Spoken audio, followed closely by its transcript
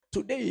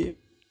today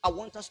I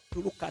want us to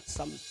look at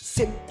some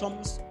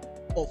symptoms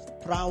of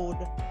proud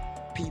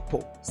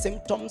people.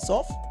 Symptoms,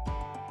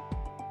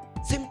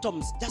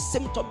 just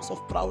symptoms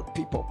of proud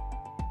people.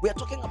 We are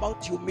talking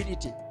about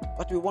humility,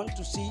 but we want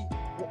to see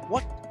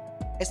what,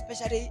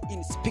 especially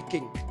in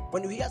speaking,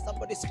 when you hear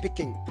somebody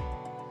speaking,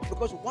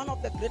 because one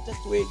of the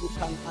greatest way you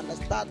can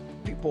understand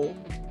people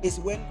is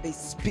when they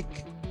speak.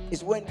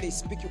 Is when they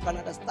speak, you can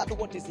understand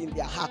what is in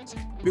their heart,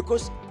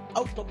 because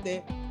out of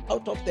the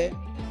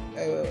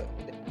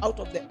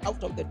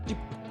deep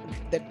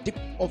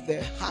of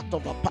the heart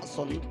of a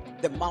person,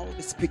 the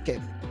mouth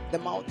speaketh. The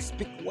mouth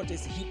speaks what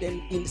is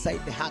hidden inside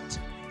the heart.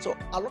 So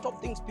a lot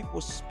of things people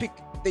speak,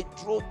 they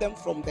draw them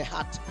from the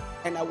heart.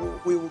 And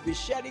we will be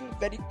sharing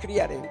very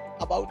clearly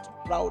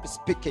about proud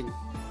speaking.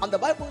 And the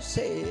Bible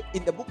says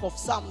in the book of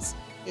Psalms,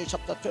 in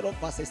chapter 12,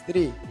 verses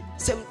 3,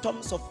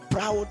 symptoms of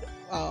proud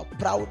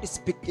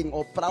speaking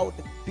or proud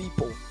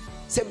people.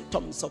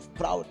 Symptoms of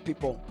proud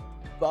people.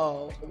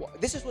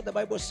 This is what the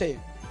Bible says.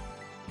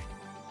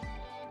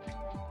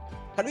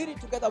 Can we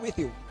read together with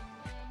you?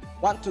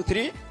 1, 2,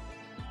 3.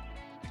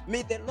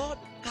 May the Lord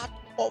cut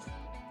off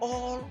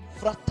all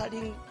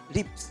flattering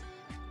lips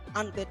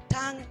and the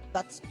tongue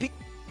that speak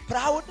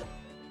proud.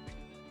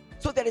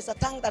 So there is a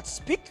tongue that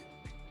speak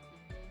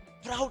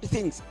proud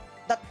things.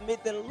 That may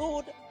the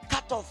Lord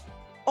cut off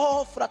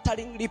all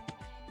flattering lip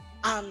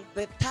and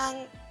the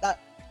tongue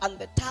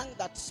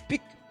that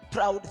speak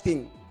proud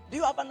thing. Do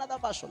you have another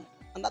version?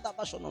 Another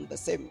version on the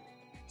same,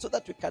 so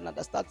that we can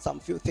understand some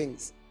few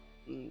things.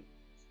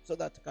 So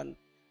that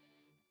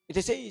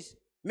it says,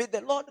 may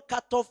the Lord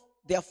cut off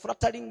their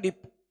flattering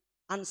lip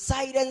and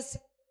silence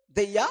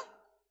their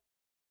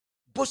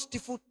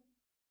boastful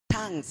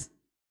tongues.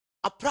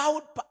 A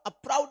proud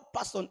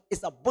person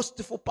is a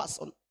boastful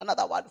person.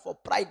 Another word for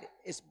pride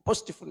is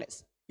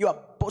boastfulness. You are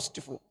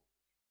boastful.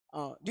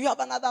 Do you have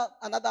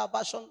another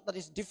version that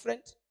is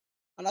different?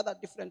 Another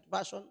different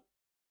version?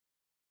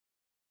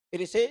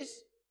 It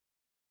says,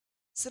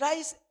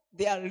 slice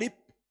their lip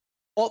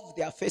off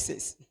their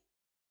faces.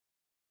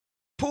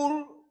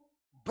 Pull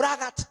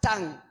braggart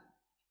tongue.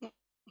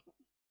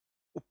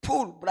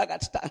 Pull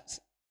braggart tongues.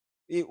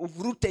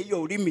 Uvurute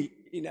hiyo ulimi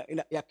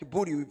ya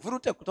kiburi,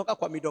 uvurute kutoka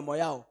kwa midomo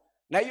yao.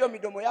 Na hiyo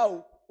midomo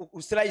yao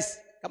uslice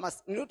kama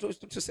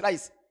to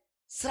slice.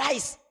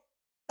 Slice.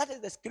 That is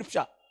the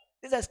scripture.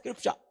 This is a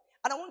scripture.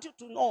 And I want you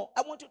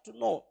to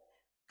know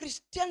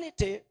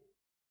Christianity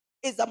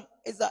is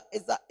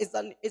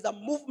a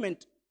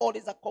movement, or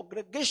is a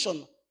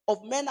congregation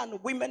of men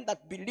and women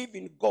that believe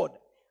in God.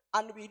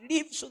 And we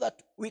live so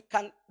that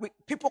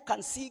people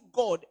can see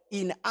God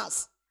in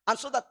us. And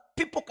so that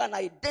people can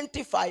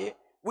identify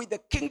with the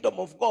kingdom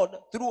of God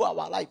through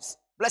our lives.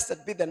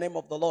 Blessed be the name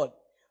of the Lord.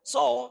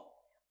 So,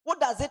 what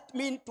does it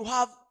mean to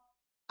have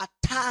a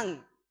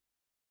tongue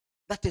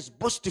that is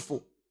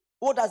boastful?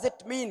 What does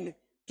it mean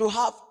to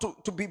have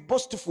to be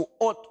boastful,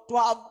 or to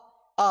have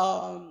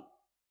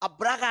a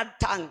braggart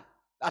tongue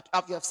that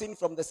you have seen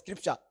from the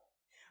scripture?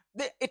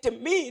 It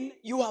means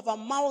you have a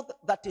mouth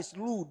that is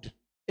rude.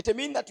 It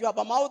means that you have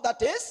a mouth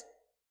that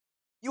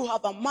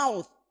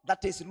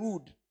is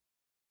rude,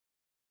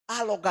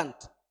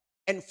 arrogant,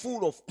 and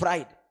full of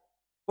pride.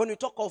 When we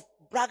talk of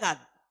braggart,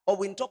 or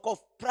when we talk of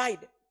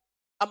pride,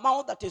 a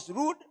mouth that is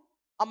rude,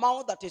 a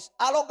mouth that is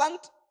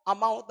arrogant, a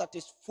mouth that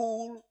is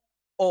full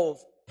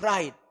of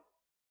pride.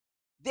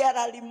 There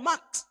are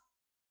remarks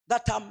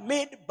that are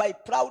made by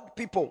proud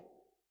people,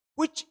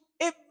 which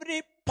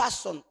every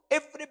person,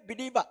 every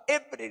believer,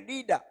 every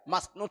leader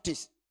must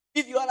notice.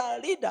 If you are a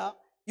leader,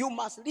 you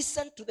must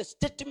listen to the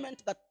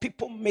statement that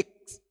people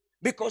make,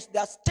 because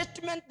there are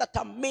statements that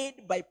are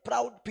made by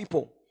proud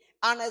people.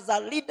 And as a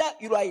leader,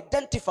 you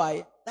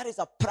identify that is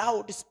a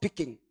proud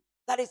speaking.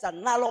 That is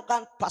an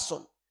arrogant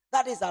person.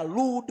 That is a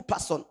rude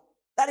person.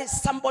 That is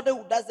somebody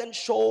who doesn't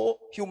show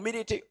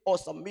humility or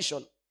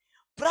submission.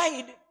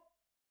 Pride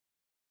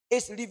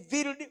is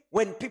revealed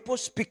when people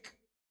speak.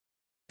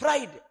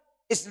 Pride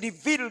is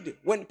revealed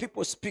when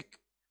people speak.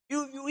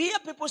 You hear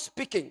people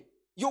speaking,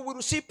 you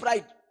will see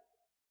pride.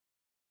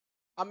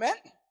 Amen.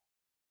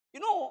 You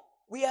know,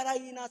 we are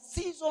in a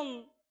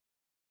season.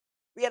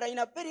 We are in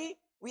an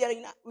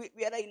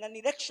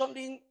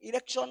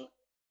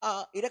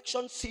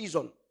election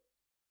season,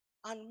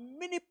 and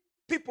many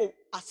people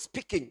are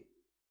speaking,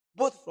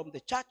 both from the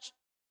church,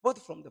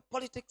 both from the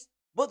politics,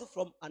 both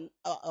from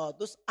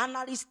those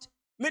analysts.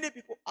 Many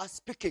people are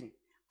speaking,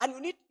 and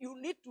you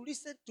need to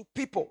listen to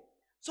people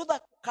so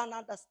that you can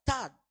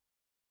understand,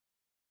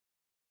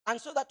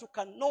 and so that you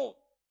can know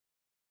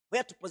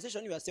where to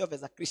position yourself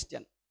as a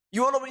Christian.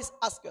 You always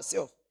ask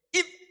yourself,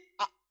 if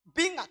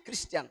being a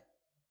Christian,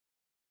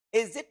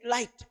 is it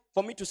right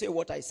for me to say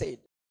what I said?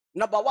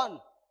 Number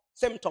one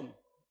symptom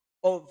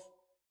of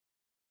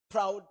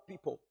proud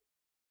people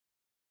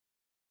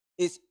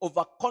is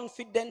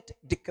overconfident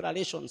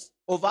declarations.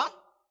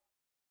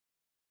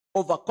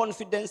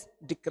 Overconfidence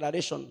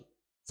declaration.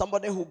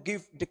 Somebody who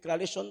give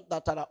declarations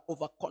that are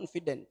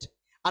overconfident.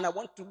 And I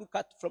want to look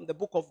at from the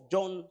book of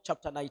John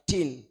chapter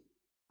 19.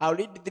 I'll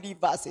read 3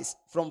 verses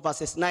from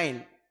verses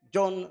 9.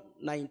 John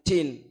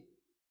 19.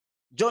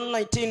 John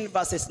 19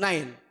 verses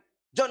 9.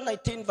 John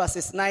 19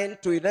 verses 9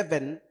 to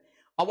 11.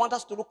 I want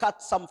us to look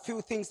at some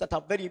few things that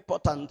are very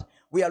important.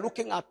 We are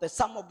looking at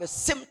some of the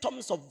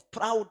symptoms of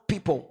proud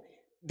people.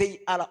 They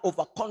are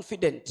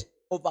overconfident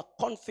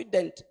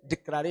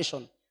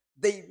declaration.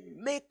 They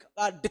make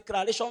a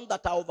declaration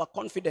that are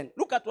overconfident.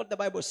 Look at what the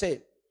Bible says.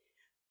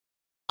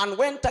 And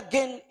went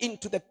again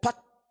into the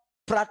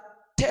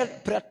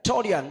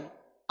praetorian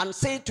and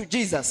said to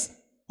Jesus,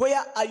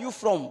 where are you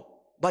from?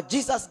 But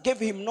Jesus gave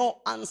him no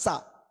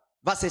answer.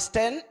 Verses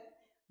 10.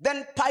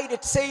 Then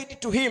Pilate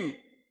said to him,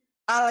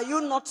 are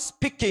you not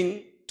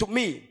speaking to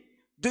me?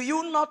 Do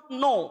you not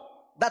know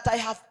that I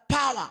have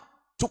power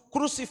to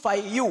crucify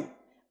you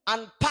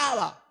and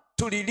power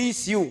to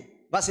release you?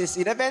 Verses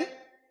 11.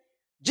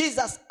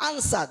 Jesus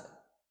answered,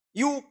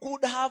 you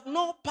could have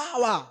no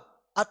power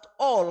at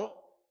all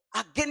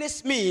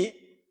against me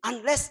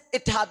unless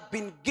it had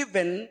been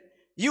given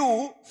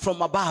you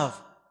from above.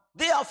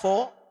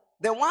 Therefore,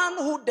 the one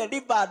who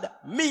delivered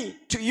me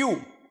to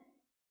you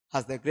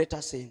has the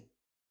greater sin.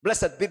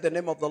 Blessed be the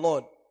name of the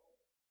Lord.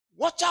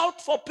 Watch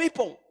out for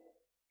people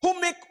who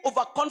make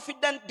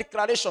overconfident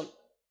declaration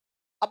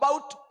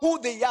about who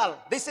they are.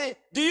 They say,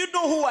 do you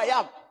know who I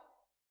am?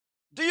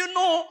 Do you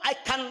know I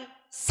can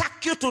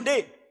sack you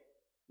today?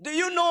 Do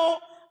you know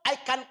I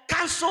can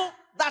cancel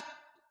that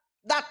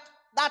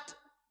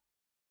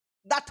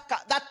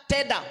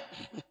tender?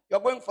 You're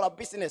going for a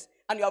business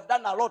and you have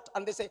done a lot,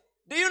 and they say,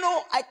 do you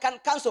know I can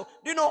cancel?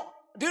 Do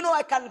you know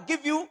I can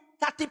give you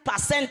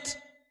 30%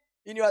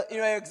 in your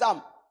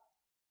exam?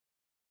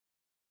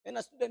 And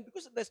a student,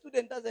 because the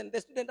student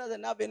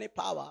doesn't have any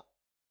power.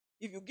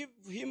 If you give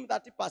him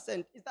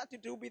 30%,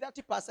 it will be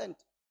 30%.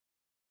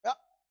 Yeah.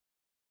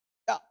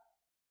 Yeah.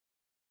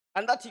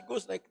 And that he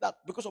goes like that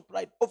because of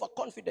pride,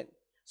 overconfident.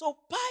 So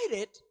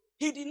Pilate,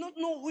 he did not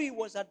know who he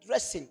was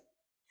addressing.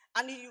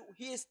 And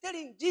he is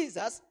telling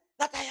Jesus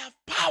that I have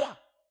power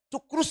to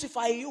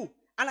crucify you.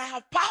 And I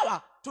have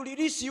power to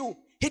release you.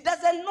 He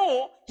doesn't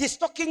know he's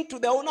talking to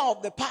the owner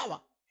of the power.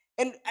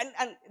 And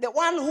the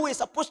one who is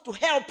supposed to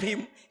help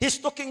him, he's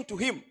talking to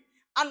him.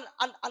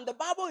 And the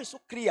Bible is so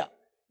clear.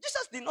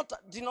 Jesus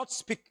did not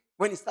speak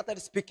when he started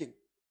speaking.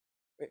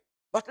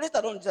 But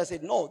later on, Jesus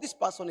said, no, this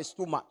person is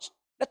too much.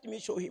 Let me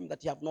show him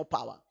that you have no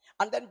power.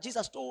 And then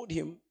Jesus told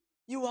him,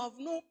 you have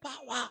no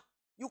power.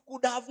 You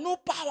could have no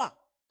power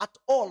at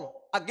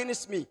all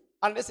against me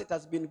unless it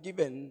has been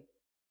given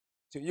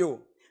to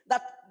you.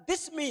 That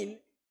this means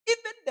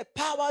even the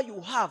power you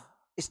have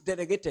is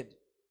delegated.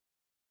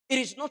 It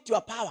is not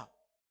your power.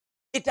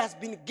 It has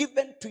been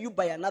given to you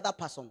by another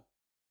person.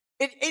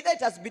 Either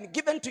it has been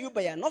given to you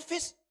by an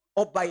office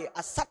or by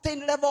a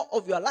certain level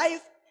of your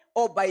life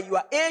or by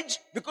your age,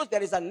 because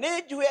there is an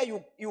age where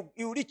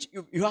you reach,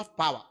 you have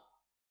power.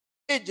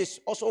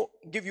 Ages also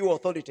give you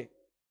authority.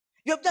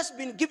 You have just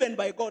been given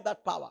by God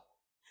that power.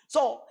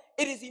 So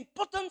it is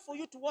important for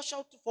you to watch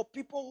out for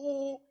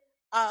people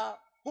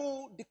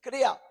who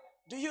declare.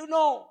 Do you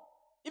know?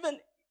 Even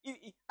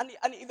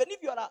if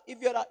you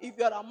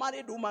are a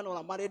married woman or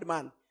a married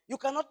man, you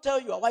cannot tell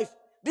your wife,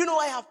 do you know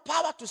I have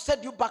power to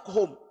send you back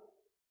home?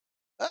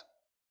 Huh?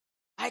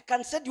 I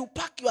can send you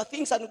pack your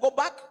things and go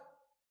back.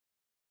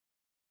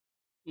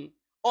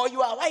 Or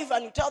you are a wife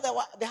and you tell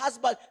the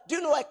husband, do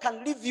you know I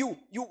can leave you?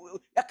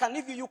 I can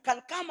leave you. You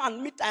can come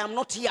and meet. I am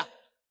not here.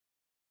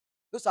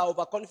 Those are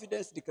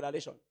overconfidence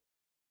declaration.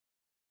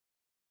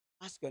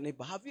 Ask your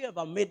neighbor, have you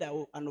ever made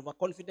an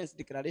overconfidence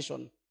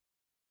declaration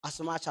as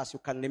much as you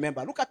can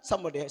remember? Look at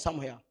somebody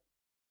somewhere.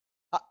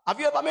 Have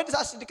you ever made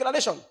such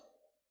declaration?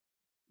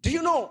 Do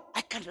you know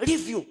I can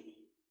leave you?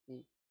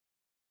 Do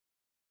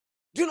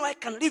you know I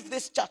can leave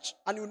this church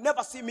and you'll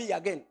never see me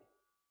again?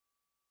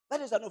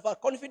 That is an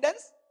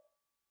overconfidence.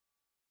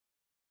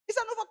 It's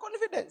an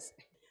overconfidence.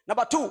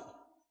 Number 2,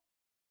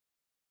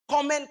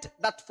 comment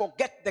that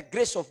forget the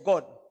grace of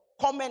God.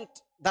 Comment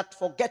that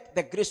forget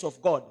the grace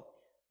of God.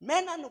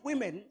 Men and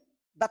women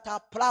that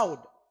are proud,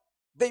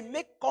 they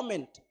make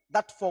comment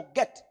that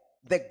forget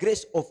the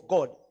grace of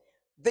God.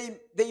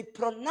 They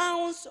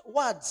pronounce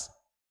words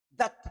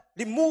that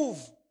remove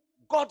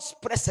God's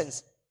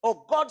presence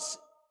or God's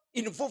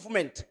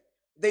involvement.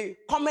 They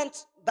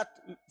comment that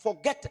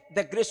forget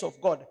the grace of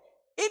God.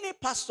 Any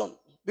person,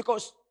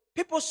 because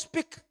people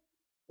speak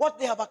what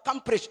they have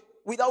accomplished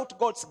without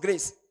God's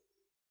grace.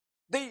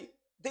 They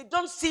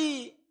don't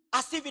see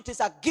as if it is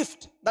a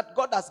gift that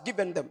God has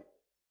given them.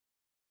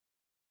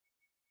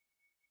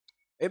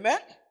 Amen?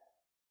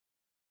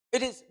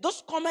 It is,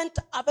 those comments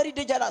are very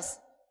dangerous.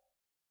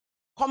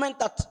 Comment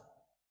that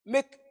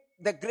make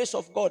the grace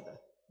of God.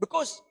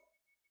 Because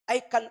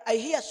I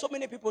hear so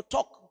many people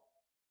talk,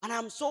 and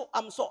I'm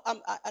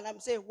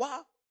saying,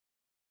 wow,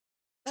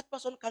 that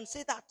person can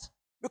say that.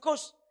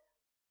 Because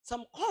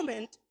some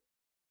comment,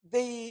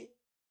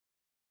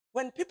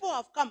 when people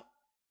have come,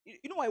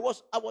 you know, I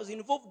was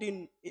involved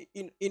in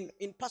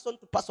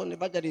person-to-person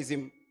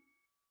evangelism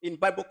in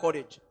Bible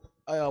college.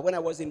 When I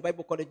was in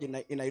Bible college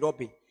in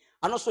Nairobi,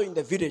 and also in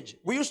the village.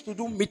 We used to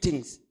do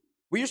meetings.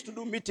 We used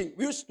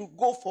to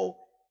go for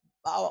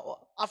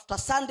after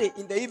Sunday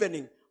in the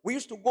evening, we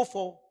used to go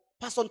for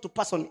person to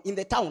person in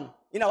the town,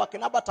 in our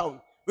Kenaba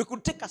town. We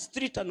could take a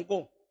street and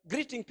go,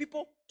 greeting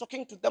people,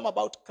 talking to them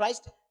about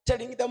Christ,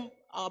 telling them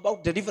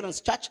about Deliverance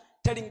Church,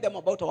 telling them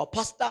about our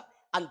pastor,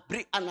 and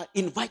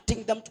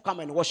inviting them to come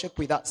and worship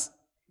with us.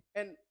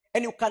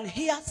 And you can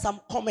hear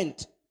some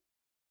comment.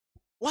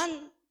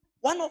 One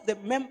of the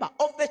member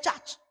of the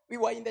church, we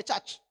were in the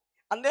church,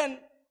 and then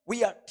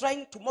we are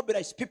trying to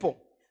mobilize people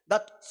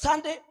that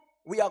Sunday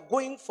we are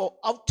going for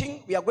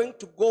outing, we are going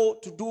to go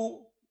to do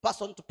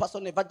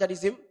person-to-person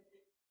evangelism.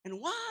 And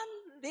one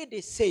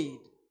lady said,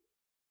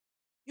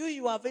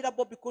 you are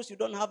available because you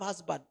don't have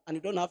husband and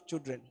you don't have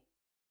children.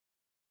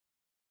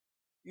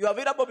 You are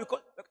available because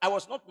I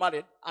was not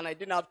married and I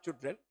didn't have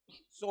children.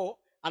 So,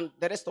 and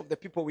the rest of the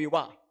people we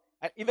were.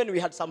 Even we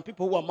had some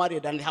people who are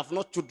married and have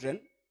no children.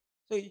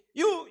 So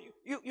you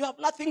have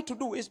nothing to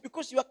do. It's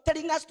because you are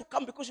telling us to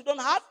come because you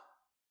don't have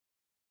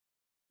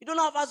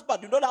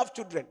husband, you don't have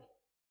children.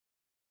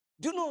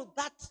 Do you know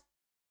that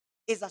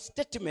is a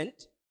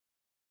statement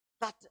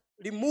that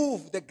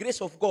removes the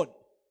grace of God?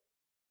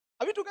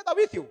 Are we together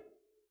with you?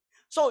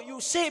 So you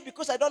say,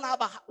 because I don't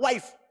have a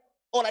wife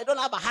or I don't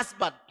have a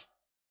husband,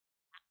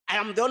 I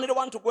am the only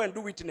one to go and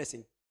do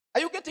witnessing. Are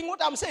you getting what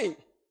I'm saying?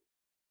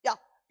 Yeah.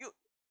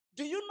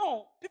 Do you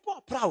know people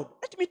are proud?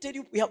 Let me tell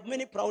you, we have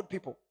many proud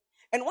people.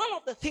 And one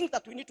of the things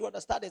that we need to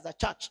understand as a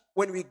church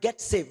when we get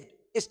saved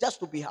is just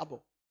to be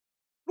humble.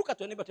 Look at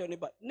your neighbor, tell your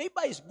neighbor.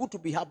 Neighbor is good to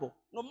be humble,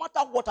 no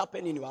matter what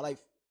happened in your life.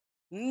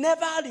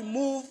 Never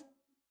remove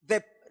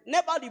the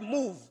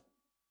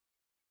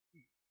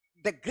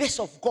grace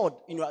of God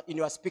in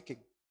your speaking.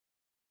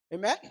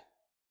 Amen?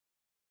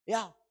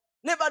 Yeah.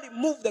 Never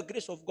remove the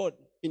grace of God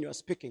in your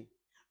speaking.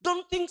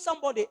 Don't think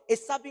somebody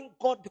is serving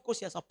God because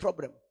he has a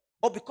problem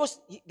or because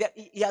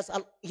he has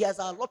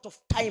a lot of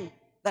time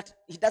that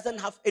he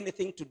doesn't have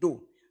anything to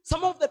do.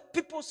 Some of the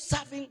people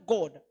serving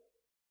God,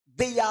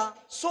 they are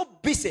so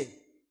busy,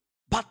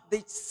 but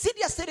they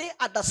seriously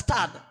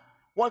understand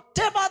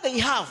whatever they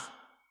have,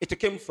 it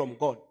came from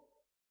God.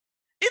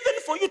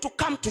 Even for you to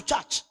come to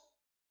church,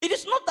 it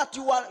is not that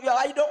you are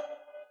idle.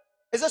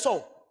 Is that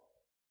so?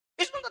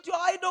 It's not that you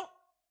are idle.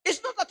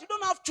 It's not that you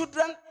don't have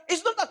children.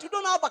 It's not that you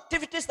don't have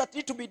activities that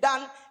need to be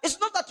done. It's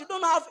not that you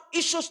don't have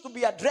issues to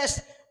be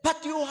addressed.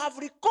 But you have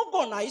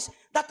recognized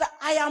that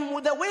I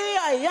am the way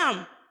I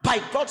am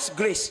by God's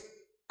grace.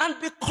 And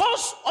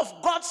because of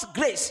God's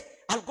grace,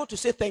 I'll go to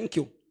say thank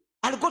you.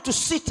 I'll go to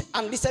sit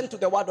and listen to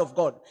the word of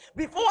God.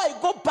 Before I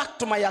go back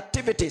to my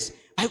activities,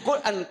 I go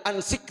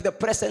and seek the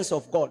presence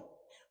of God.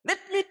 Let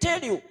me tell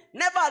you,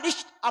 never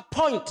reach a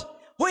point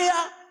where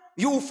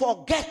you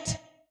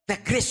forget the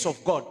grace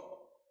of God.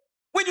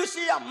 When you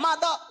see a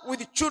mother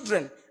with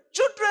children,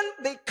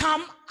 they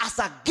come as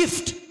a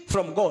gift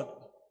from God.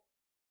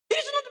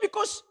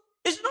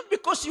 It's not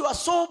because you are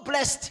so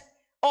blessed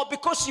or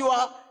because you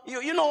are,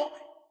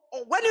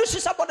 or when you see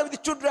somebody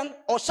with children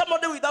or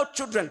somebody without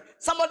children,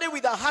 somebody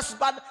with a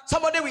husband,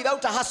 somebody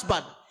without a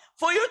husband,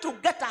 for you to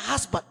get a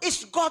husband,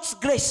 it's God's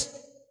grace.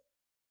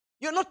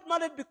 You're not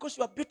married because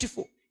you are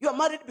beautiful. You are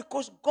married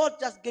because God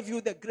just gave you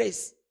the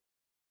grace.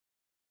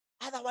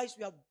 Otherwise,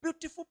 we have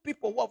beautiful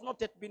people who have not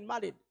yet been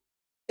married.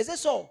 Is it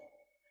so?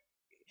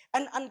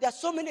 And there are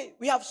so many,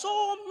 we have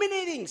so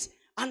many things,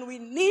 and we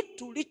need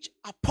to reach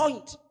a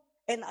point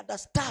and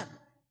understand,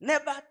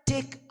 never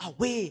take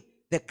away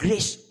the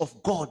grace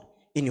of God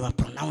in your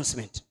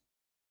pronouncement.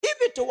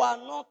 If it were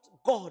not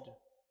God,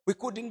 we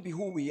couldn't be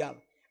who we are.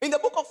 In the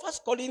book of 1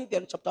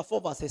 Corinthians chapter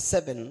 4 verse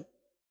 7,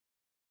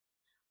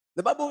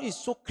 the Bible is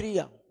so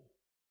clear.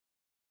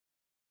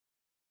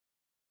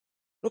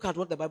 Look at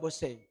what the Bible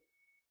says.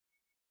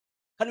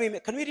 Can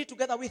we read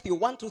together with you?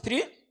 1, 2,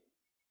 3.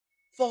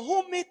 For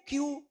who make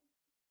you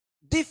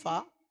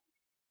differ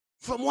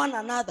from one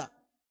another?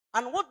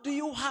 And what do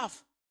you have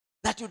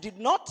that you did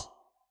not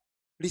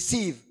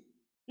receive?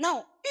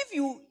 Now, if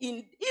you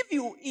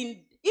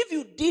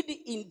did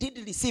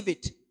indeed receive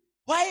it,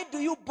 why do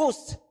you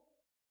boast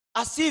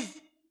as if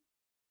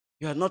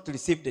you have not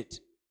received it?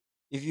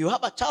 If you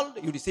have a child,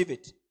 you receive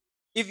it.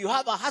 If you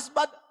have a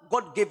husband,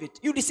 God gave it.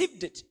 You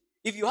received it.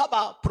 If you have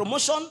a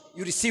promotion,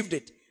 you received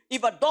it.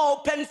 If a door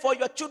opened for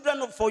your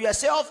children or for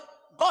yourself,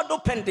 God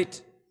opened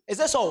it. Is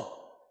that so?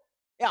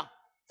 Yeah.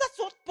 That's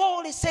what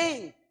Paul is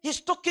saying. He's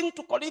talking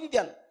to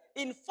Corinthians.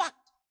 In fact,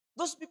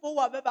 those people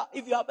who have ever,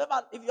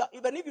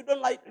 even if you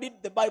don't read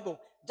the Bible,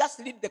 just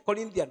read the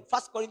Corinthians,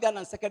 1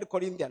 Corinthians and 2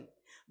 Corinthians.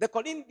 The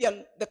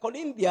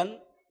Corinthian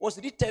was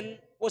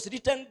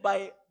written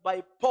by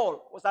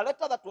Paul. Was a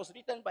letter that was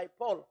written by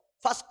Paul,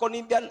 1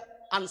 Corinthians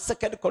and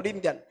 2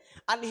 Corinthians.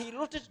 And he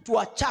wrote it to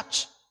a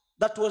church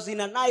that was in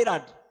an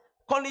island.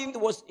 Corinth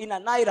was in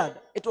an island.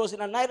 It was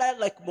in an island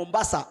like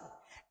Mombasa.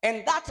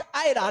 And that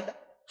island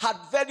had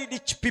very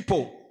rich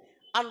people.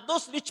 And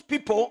those rich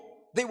people,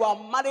 they were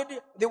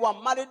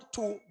married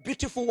to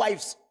beautiful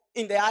wives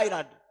in the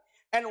island.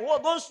 And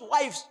those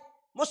wives,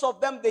 most of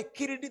them, they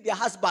killed their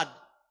husband.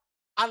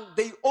 And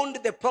they owned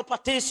the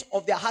properties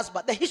of their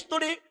husband. The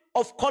history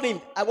of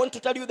Corinth. I want to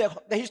tell you the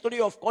history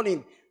of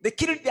Corinth. They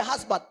killed their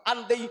husband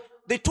and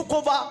they took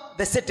over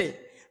the city.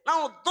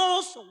 Now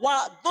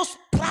those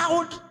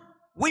proud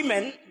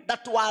women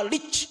that were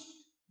rich,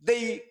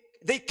 they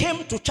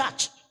came to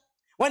church.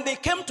 When they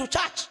came to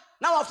church,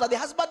 now after the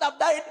husband have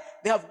died,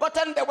 they have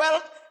gotten the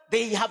wealth,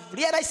 they have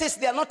realized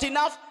they are not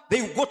enough,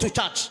 they go to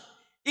church.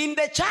 In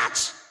the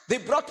church, they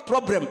brought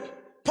problem.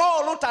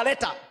 Paul wrote a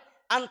letter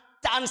and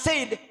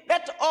said,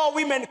 let all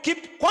women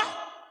keep quiet.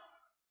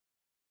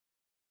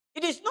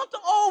 It is not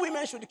all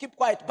women should keep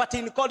quiet, but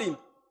in Corinth.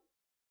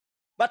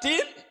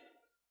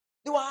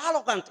 They were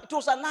arrogant. It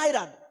was an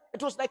island.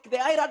 It was like the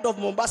island of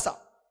Mombasa.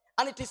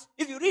 And it is,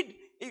 if you read,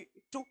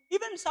 to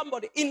even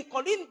somebody in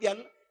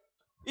Corinthian,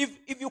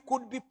 if you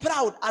could be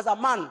proud as a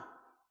man,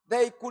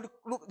 they could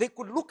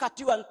look at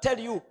you and tell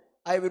you,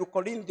 I will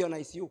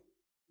Corinthianize you.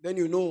 Then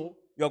you know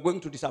you are going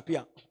to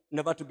disappear,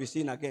 never to be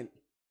seen again.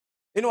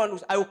 Anyone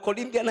who's, I will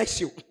Corinthianize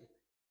you.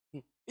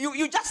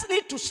 You just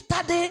need to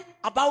study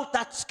about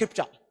that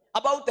scripture,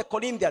 about the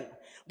Corinthian.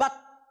 But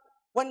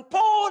when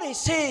Paul is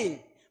saying,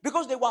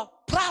 because they were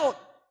proud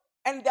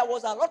and there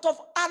was a lot of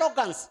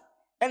arrogance,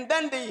 and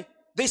then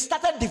they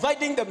started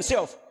dividing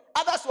themselves.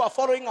 Others were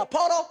following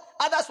Apollo,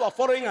 others were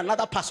following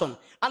another person.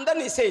 And then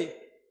he said,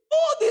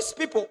 all these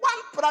people,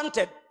 one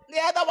planted, the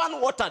other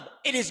one watered.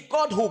 It is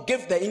God who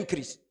gave the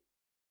increase.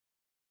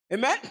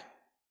 Amen?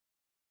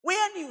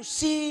 When you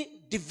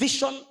see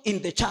division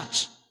in the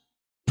church,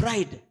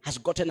 pride has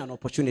gotten an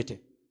opportunity.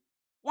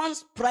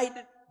 Once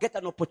pride get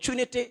an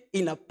opportunity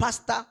in a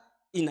pastor,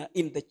 in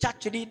the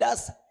church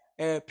leaders,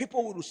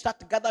 people will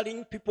start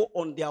gathering people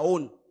on their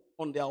own,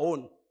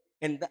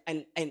 and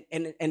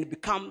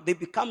they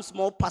become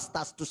small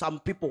pastors to some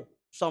people,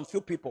 some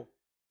few people.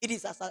 It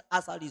is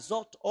as a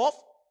result of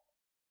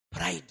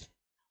pride.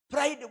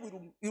 Pride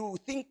you will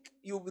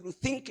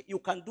think you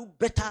can do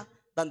better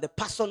than the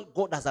person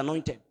God has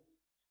anointed.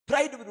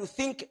 Pride will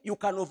think you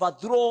can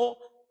overthrow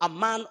a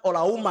man or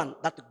a woman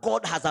that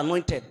God has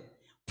anointed.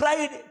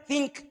 Pride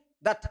think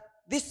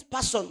that this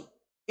person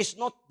is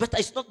not better.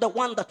 It's not the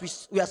one that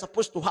we are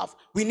supposed to have.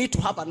 We need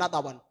to have another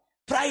one.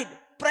 Pride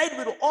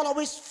will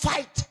always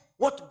fight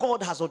what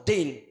God has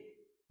ordained.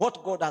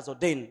 What God has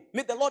ordained.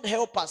 May the Lord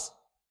help us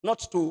not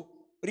to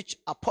reach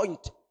a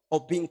point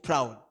of being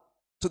proud,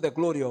 to the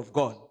glory of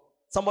God.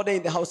 Somebody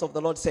in the house of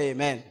the Lord say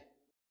amen.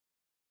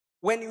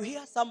 When you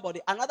hear somebody,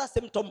 another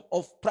symptom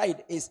of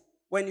pride is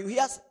when you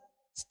hear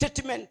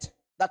statement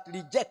that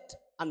reject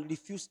and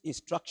refuse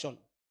instruction.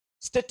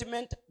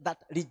 Statement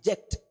that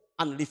reject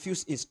and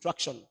refuse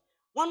instruction.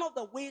 One of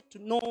the ways to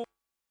know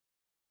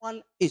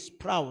one is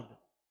proud,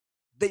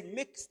 they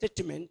make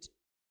statement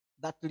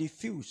that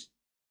refuse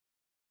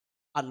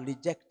and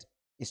reject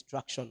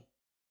instruction.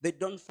 They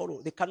don't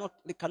follow. They cannot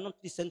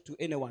listen to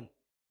anyone.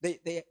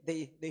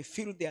 They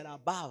feel they are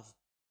above.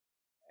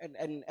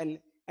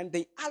 And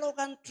they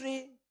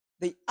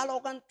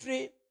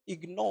arrogantly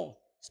ignore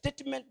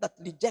statement that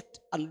reject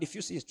and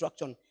refuse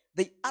instruction.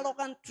 They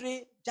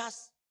arrogantly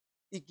just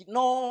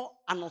ignore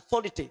an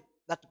authority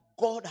that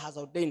God has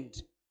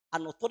ordained.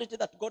 An authority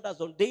that God has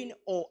ordained,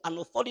 or an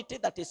authority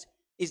that is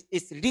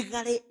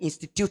legally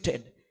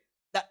instituted.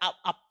 That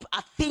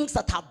are things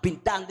that have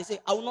been done. They say,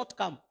 I will not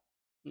come.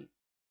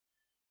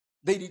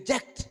 They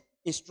reject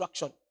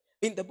instruction.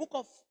 In the book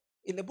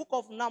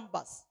of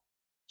Numbers,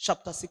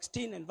 chapter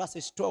 16 and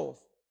verses 12.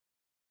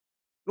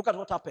 Look at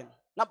what happened.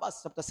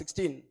 Numbers chapter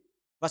 16,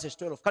 verses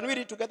 12. Can we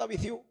read together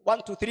with you?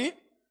 1, 2, 3.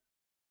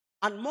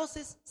 And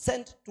Moses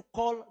sent to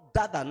call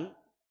Dathan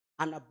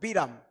and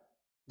Abiram,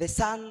 the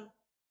son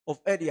of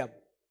Eliab.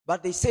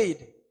 But they said,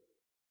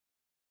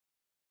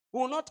 we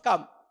will not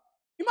come.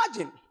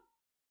 Imagine.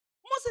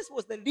 Moses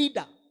was the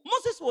leader.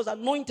 Moses was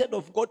anointed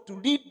of God to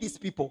lead these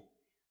people.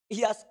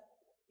 He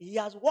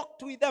has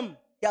walked with them.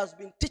 He has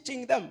been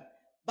teaching them.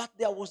 But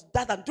there was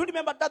Dathan. Do you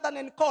remember Dathan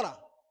and Korah?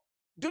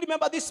 Do you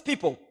remember these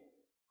people?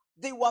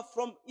 They were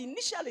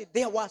initially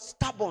they were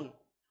stubborn.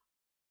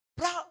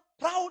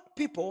 Proud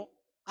people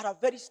are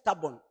very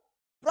stubborn.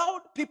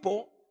 Proud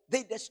people,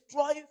 they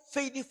destroy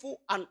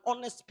faithful and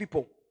honest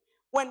people.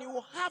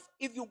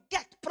 If you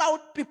get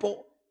proud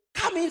people,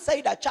 come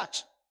inside a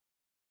church.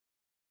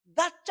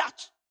 That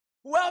church,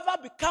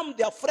 whoever become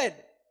their friend,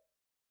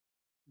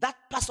 that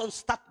person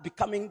start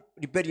becoming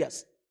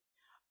rebellious.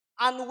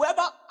 And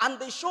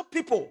they show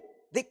people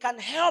they can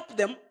help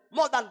them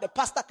more than the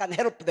pastor can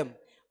help them.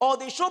 Or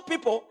they show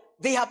people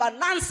they have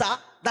an answer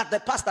that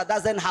the pastor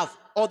doesn't have,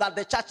 or that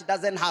the church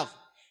doesn't have.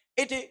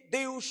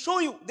 They will show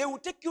you, they will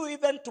take you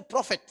even to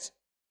prophets.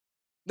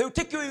 They will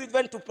take you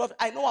even to prophet.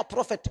 I know a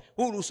prophet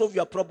who will solve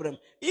your problem.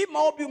 Hii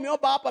maombi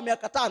umeomba hapa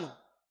miaka 5,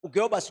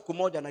 ugeomba siku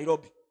moja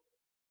Nairobi.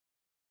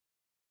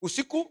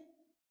 Usiku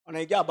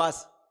anaingia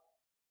basi.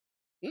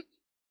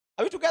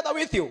 Are we together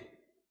with you?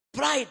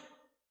 Pride.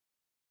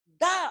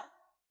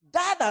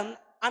 Dathan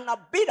and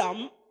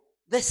Abiram,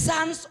 the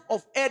sons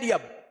of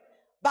Eliab.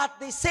 But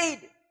they said,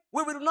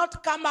 we will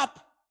not come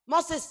up.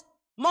 Moses,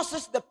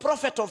 the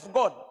prophet of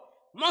God.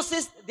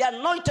 Moses, the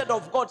anointed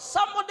of God.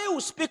 Somebody who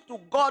speaks to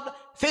God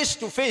face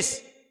to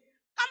face.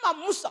 I'm a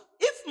Musa.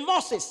 If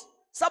Moses,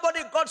 somebody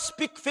God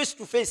speak face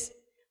to face,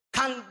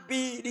 can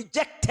be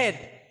rejected,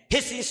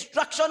 his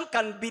instruction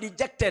can be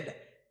rejected,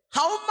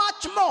 how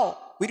much more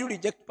will you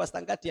reject Pastor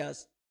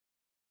Ngatia's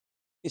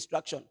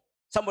instruction?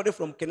 Somebody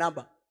from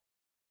Kenaba,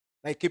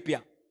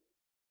 Laikipia.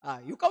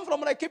 You come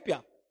from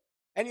Laikipia,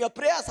 and your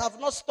prayers have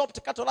not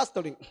stopped cattle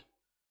restoring.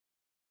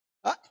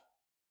 Huh?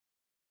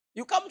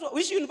 You come to,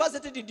 which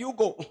university did you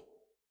go?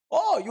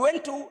 Oh, you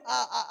went to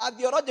a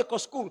theological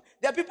school.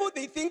 There are people,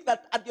 they think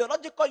that a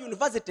theological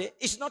university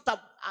is not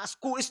a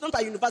school, it's not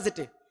a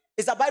university.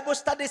 It's a Bible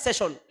study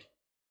session.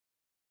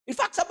 In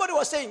fact, somebody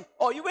was saying,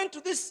 oh, you went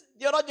to this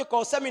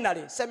theological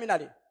seminary.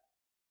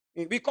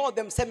 We call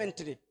them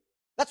cemetery.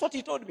 That's what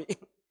he told me.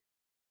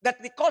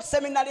 That they call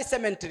seminary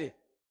cemetery,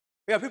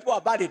 where people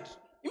are buried.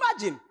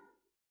 Imagine.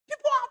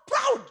 People are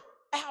proud.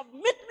 I have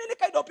met many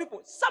kind of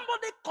people.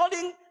 Somebody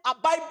calling a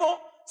Bible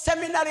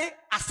seminary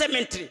a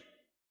cemetery.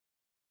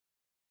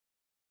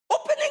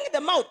 Opening the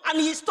mouth, and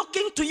he's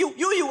talking to you.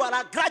 You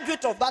are a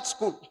graduate of that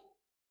school.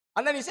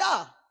 And then he says,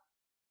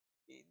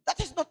 that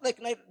is not like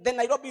the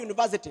Nairobi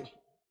University.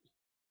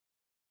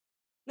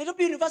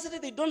 Nairobi University,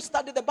 they don't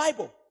study the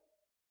Bible.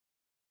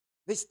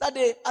 They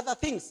study other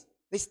things.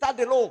 They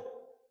study law.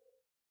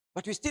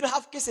 But we still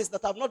have cases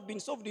that have not been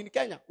solved in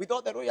Kenya with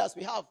all the lawyers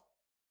we have.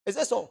 Is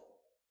that so?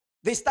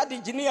 They study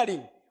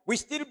engineering. We're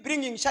still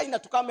bringing China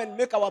to come and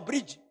make our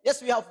bridge.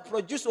 Yes, we have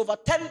produced over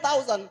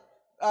 10,000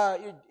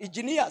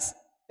 engineers.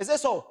 Is that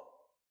so?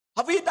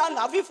 Have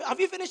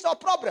we finished our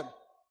problem?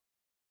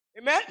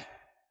 Amen?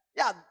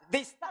 Yeah,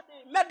 they study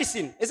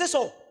medicine. Is that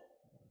so?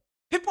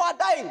 People are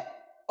dying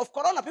of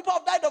corona. People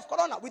have died of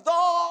corona with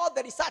all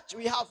the research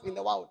we have in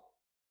the world.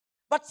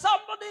 But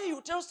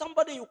you tell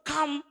somebody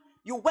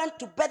you went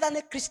to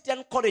Bethany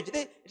Christian College.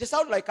 It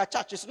sounds like a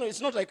church.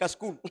 It's not like a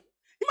school.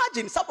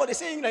 Imagine somebody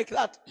saying like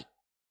that.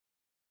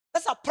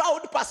 That's a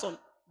proud person.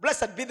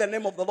 Blessed be the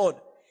name of the Lord.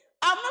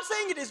 I'm not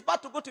saying it is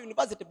bad to go to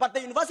university, but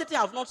the university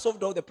have not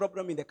solved all the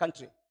problem in the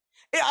country.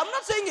 I'm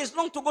not saying it's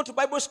wrong to go to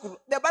Bible school.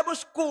 The Bible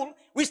school,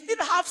 we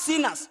still have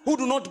sinners who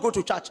do not go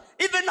to church.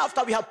 Even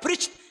after we have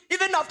preached,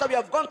 even after we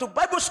have gone to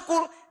Bible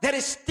school, there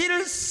is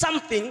still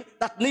something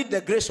that needs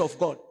the grace of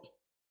God.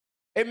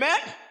 Amen?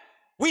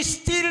 We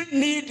still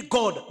need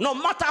God, no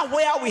matter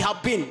where we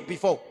have been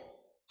before.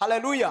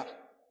 Hallelujah.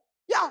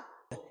 Yeah.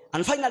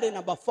 And finally,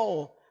 number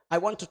 4, I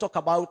want to talk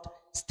about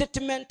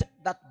statement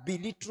that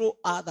belittle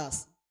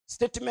others.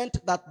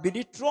 Statement that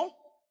belittle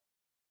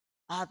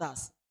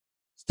others.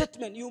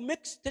 Statement, you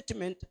make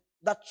statement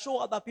that show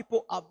other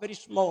people are very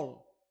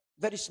small.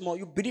 Very small.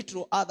 You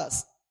belittle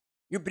others.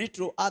 You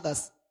belittle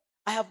others.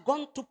 I have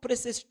gone to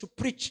places to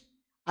preach,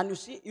 and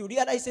you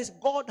realize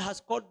God has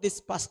called this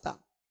pastor,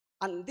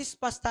 and this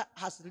pastor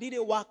has really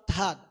worked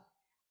hard,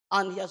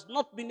 and he has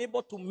not been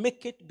able to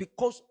make it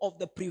because of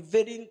the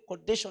prevailing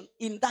condition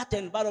in that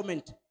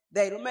environment.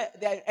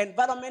 The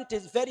environment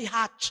is very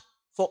harsh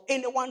for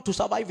anyone to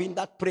survive in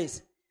that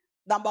place.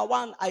 Number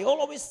 1, I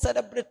always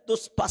celebrate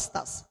those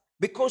pastors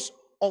because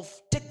of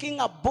taking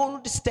a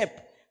bold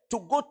step to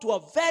go to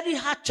a very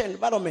harsh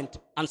environment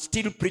and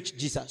still preach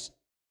Jesus.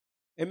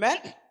 Amen?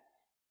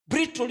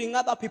 Belittling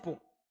other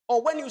people.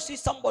 Or when you see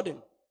somebody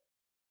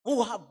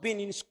who have been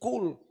in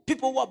school,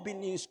 people who have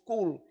been in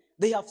school,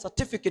 they have a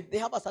certificate, they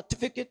have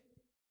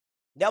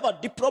a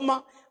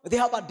diploma, they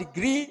have a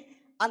degree,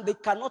 and they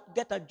cannot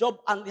get a job,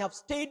 and they have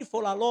stayed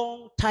for a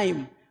long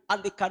time,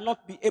 and they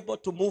cannot be able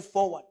to move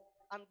forward.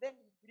 And then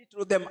you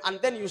belittle them,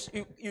 and then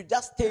you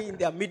just stay in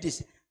their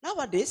midst.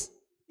 Nowadays,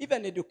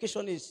 even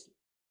education is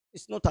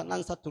not an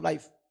answer to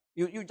life.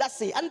 You just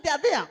say, and they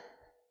are there.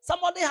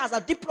 Somebody has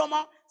a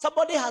diploma,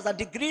 somebody has a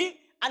degree,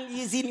 and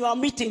he is in your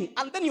meeting.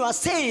 And then you are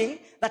saying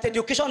that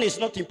education is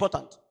not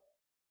important.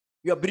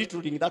 You are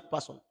belittling that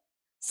person.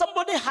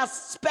 Somebody has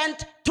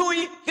spent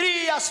 2-3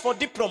 years for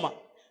diploma,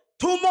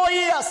 2 more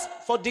years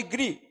for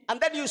degree.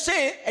 And then you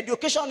say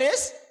education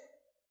is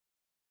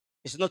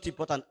not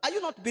important. Are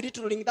you not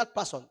belittling that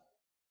person?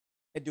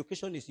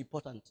 Education is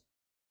important.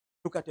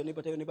 Look at your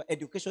neighbor, tell your neighbor,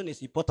 education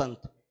is important.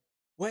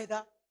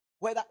 Whether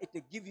it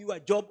will give you a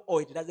job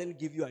or it doesn't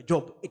give you a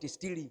job, it is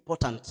still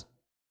important.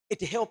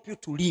 It helps you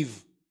to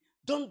live.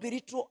 Don't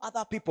belittle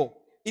other people.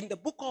 In the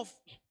book of,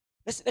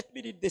 let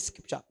me read the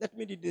scripture. Let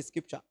me read the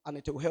scripture, and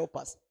it will help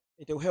us.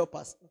 It will help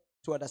us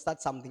to understand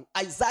something.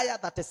 Isaiah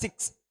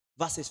 36,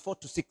 verses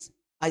 4-6.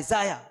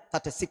 Isaiah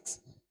 36.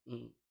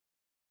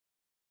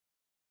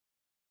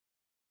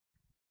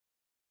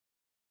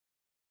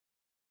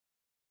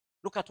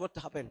 Look at what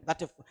happened.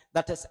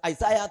 That is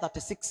Isaiah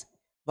 36,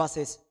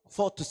 verses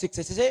 4-6.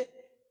 It says,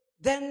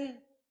 then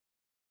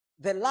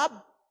the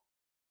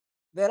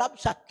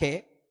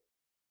Rabshakeh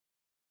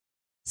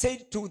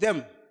said to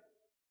them,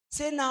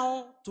 say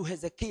now to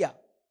Hezekiah,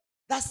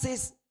 that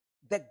says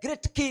the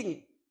great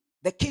king,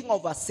 the king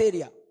of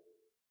Assyria,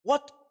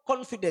 what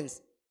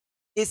confidence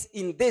is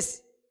in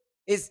this?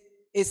 Is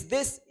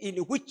this in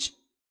which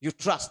you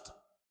trust?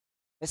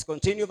 Let's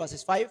continue,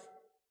 verses 5.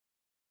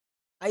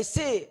 I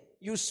say,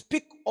 you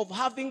speak of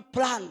having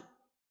plan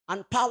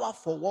and power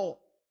for war,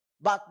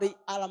 but they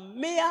are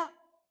mere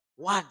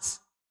words.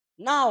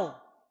 Now,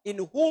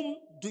 in whom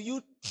do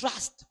you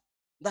trust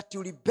that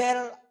you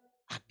rebel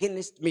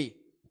against me?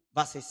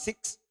 Verse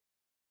 6.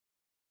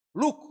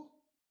 Look,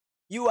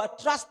 you are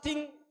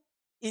trusting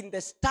in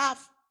the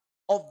staff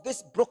of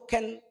this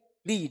broken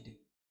reed,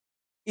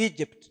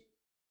 Egypt,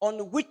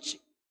 on which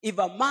if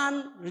a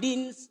man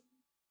leans,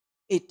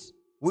 it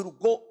will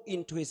go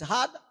into his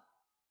heart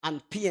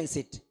and pierce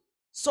it.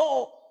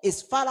 So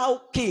is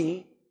Pharaoh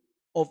king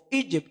of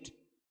Egypt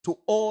to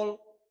all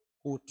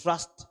who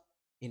trust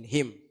in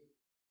him.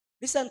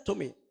 Listen to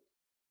me.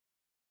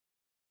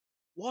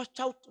 Watch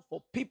out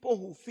for people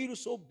who feel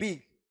so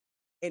big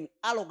and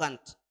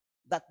arrogant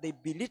that they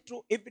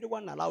belittle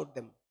everyone around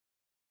them.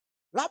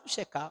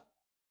 Rabshakeh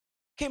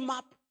came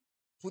up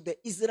to the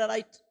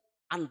Israelites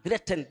and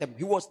threatened them.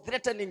 He was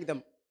threatening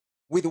them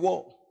with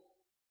war.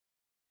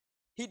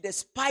 He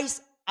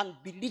despised and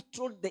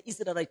belittled the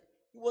Israelites.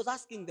 He was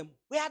asking them,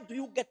 where do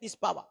you get this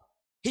power?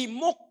 He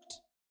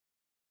mocked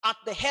at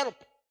the help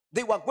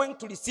they were going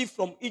to receive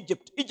from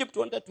Egypt. Egypt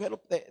wanted to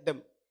help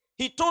them.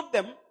 He told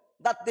them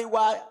that they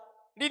were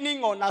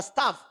leaning on a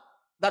staff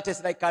that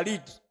is like a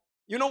reed.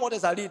 You know what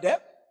is a reed?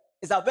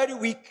 It's a very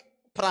weak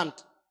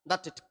plant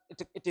that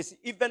it is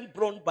even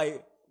blown by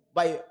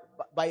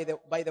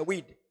the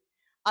wind.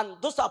 And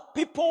those are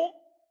people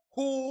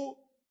who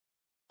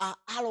are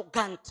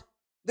arrogant.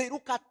 They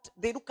look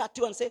at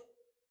you and say,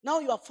 now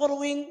you are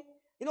following.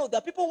 You know, there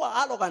are people who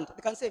are arrogant.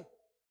 They can say,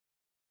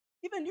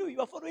 even you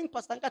are following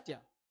Pastor Ngatia.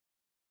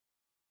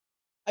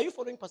 Are you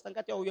following Pastor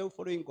Ngatia or are you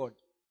following God?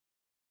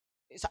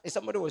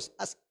 Somebody was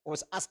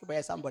asked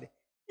by somebody.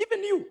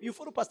 Even you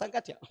follow Pastor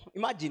Ngatia.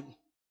 Imagine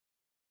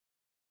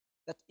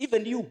that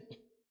even you,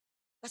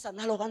 that's an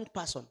arrogant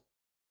person.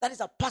 That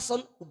is a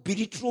person who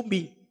belittled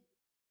me.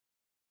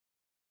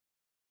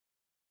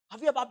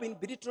 Have you ever been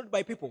belittled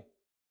by people?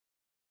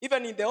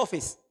 Even in the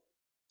office.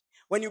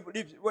 When you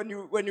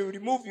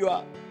remove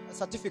your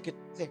certificate,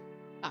 say,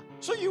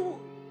 so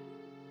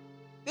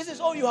this is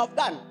all you have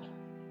done.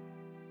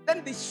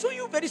 Then they show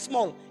you very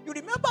small. You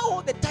remember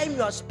all the time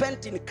you have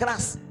spent in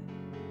class,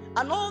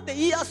 and all the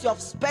years you have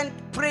spent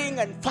praying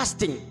and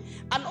fasting,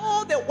 and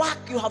all the work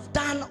you have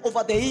done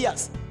over the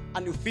years,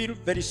 and you feel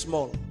very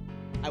small.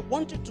 I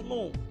want you to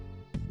know,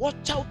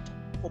 watch out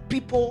for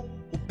people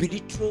who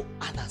belittle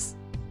others.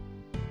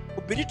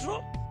 Who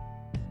belittle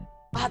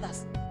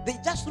others. They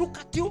just look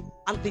at you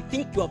and they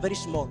think you are very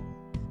small.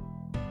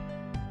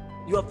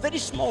 You are very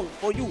small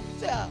for you.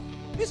 Say,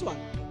 this one.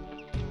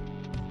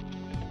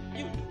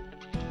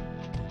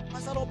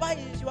 Pastor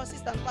Obai is your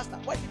assistant pastor.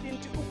 Why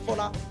didn't you look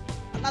for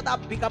another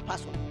bigger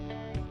person?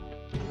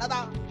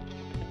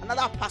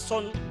 Another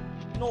person,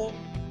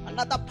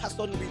 another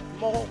person with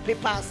more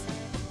papers,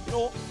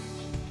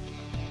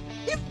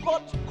 If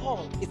God's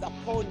call is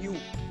upon you,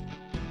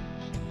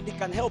 He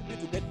can help you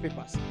to get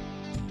papers.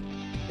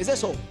 Is that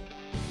so?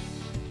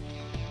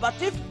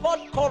 But if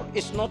God's call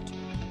is not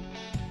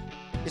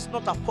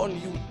upon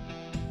you,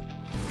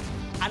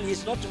 and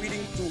He's not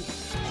willing to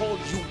call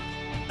you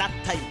that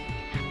time,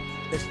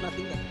 there's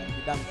nothing that can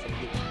be done for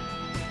you.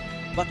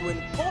 But when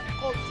God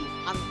calls you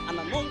and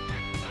anoints,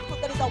 because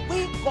there is a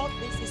way God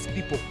raises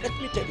people. Let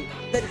me tell you,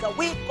 there is a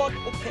way God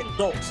opens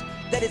doors.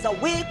 There is a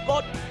way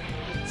God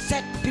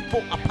set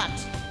people apart.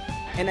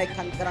 And I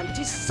can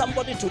guarantee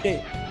somebody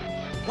today,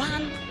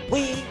 one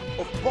way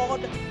of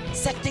God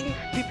setting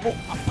people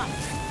apart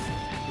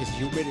is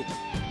humility.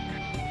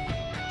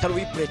 Shall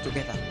we pray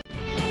together?